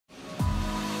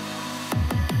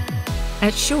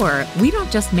At Shure, we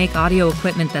don't just make audio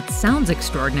equipment that sounds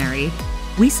extraordinary.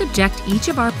 We subject each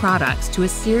of our products to a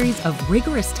series of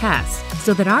rigorous tests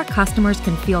so that our customers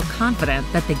can feel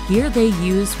confident that the gear they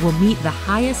use will meet the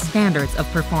highest standards of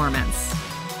performance.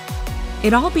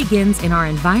 It all begins in our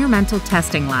environmental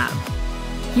testing lab.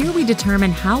 Here we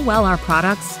determine how well our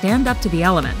products stand up to the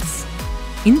elements.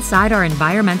 Inside our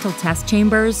environmental test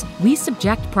chambers, we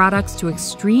subject products to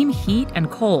extreme heat and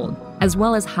cold, as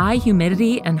well as high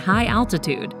humidity and high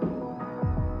altitude.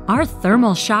 Our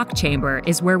thermal shock chamber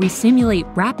is where we simulate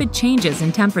rapid changes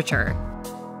in temperature.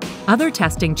 Other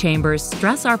testing chambers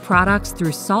stress our products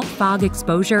through salt fog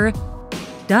exposure,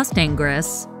 dust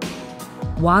ingress,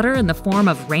 water in the form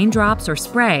of raindrops or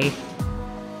spray,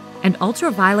 and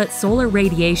ultraviolet solar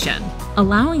radiation,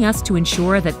 allowing us to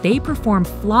ensure that they perform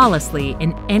flawlessly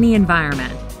in any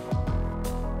environment.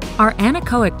 Our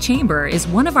anechoic chamber is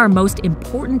one of our most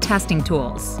important testing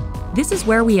tools. This is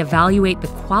where we evaluate the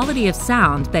quality of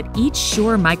sound that each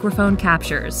Shure microphone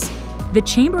captures. The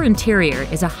chamber interior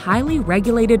is a highly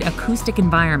regulated acoustic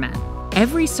environment.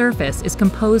 Every surface is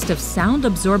composed of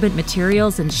sound-absorbent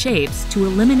materials and shapes to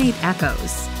eliminate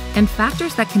echoes, and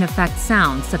factors that can affect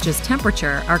sound, such as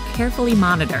temperature, are carefully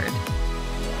monitored.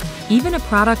 Even a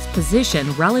product's position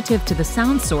relative to the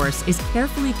sound source is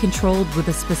carefully controlled with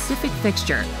a specific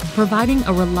fixture, providing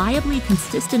a reliably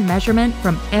consistent measurement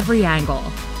from every angle.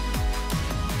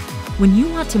 When you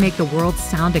want to make the world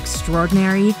sound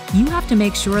extraordinary, you have to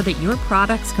make sure that your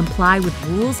products comply with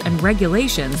rules and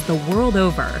regulations the world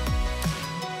over.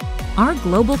 Our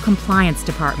Global Compliance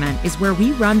Department is where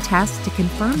we run tests to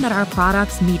confirm that our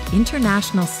products meet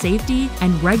international safety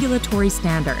and regulatory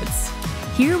standards.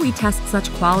 Here we test such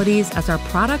qualities as our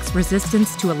product's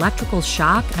resistance to electrical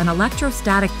shock and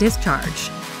electrostatic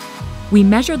discharge. We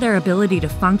measure their ability to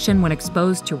function when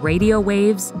exposed to radio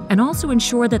waves and also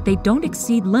ensure that they don't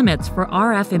exceed limits for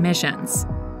RF emissions.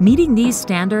 Meeting these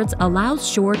standards allows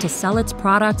Shure to sell its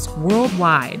products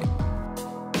worldwide.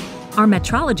 Our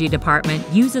metrology department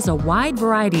uses a wide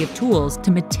variety of tools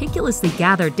to meticulously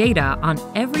gather data on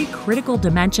every critical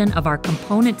dimension of our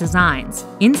component designs,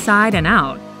 inside and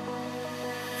out.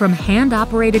 From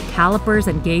hand-operated calipers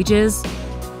and gauges,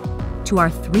 to our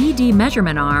 3D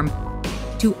measurement arm,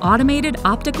 to automated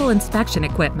optical inspection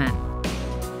equipment.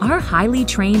 Our highly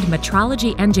trained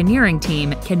metrology engineering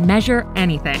team can measure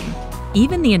anything.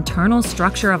 Even the internal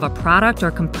structure of a product or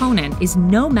component is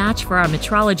no match for our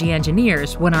metrology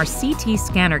engineers when our CT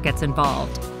scanner gets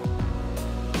involved.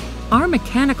 Our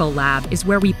mechanical lab is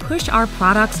where we push our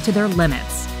products to their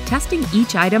limits, testing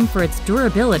each item for its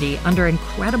durability under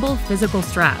incredible physical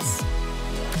stress.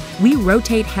 We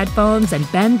rotate headphones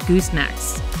and bend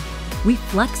goosenecks. We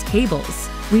flex cables.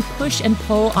 We push and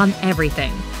pull on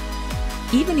everything.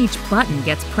 Even each button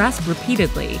gets pressed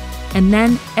repeatedly, and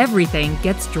then everything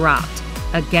gets dropped,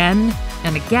 again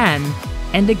and again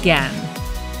and again.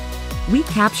 We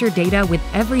capture data with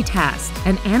every test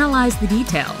and analyze the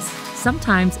details,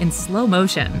 sometimes in slow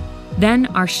motion. Then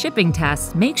our shipping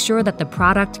tests make sure that the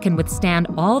product can withstand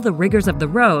all the rigors of the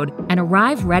road and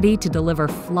arrive ready to deliver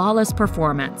flawless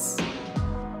performance.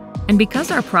 And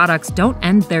because our products don't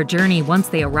end their journey once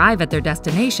they arrive at their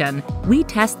destination, we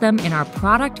test them in our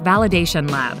product validation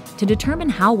lab to determine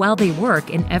how well they work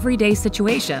in everyday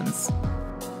situations.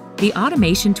 The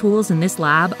automation tools in this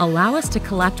lab allow us to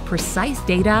collect precise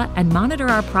data and monitor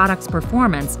our product's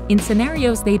performance in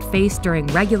scenarios they'd face during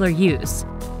regular use.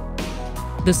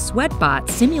 The SweatBot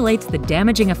simulates the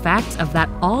damaging effects of that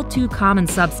all-too-common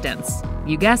substance.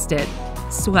 You guessed it,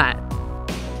 sweat.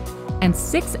 And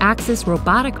 6-axis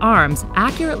robotic arms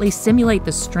accurately simulate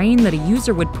the strain that a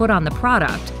user would put on the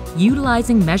product,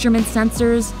 utilizing measurement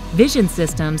sensors, vision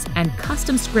systems, and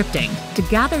custom scripting to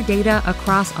gather data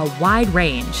across a wide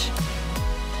range.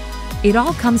 It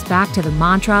all comes back to the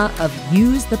mantra of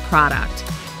use the product.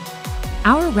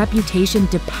 Our reputation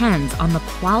depends on the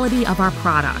quality of our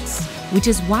products, which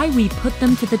is why we put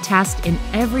them to the test in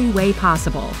every way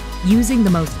possible, using the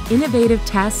most innovative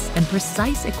tests and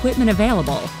precise equipment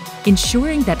available,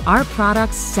 ensuring that our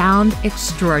products sound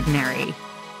extraordinary.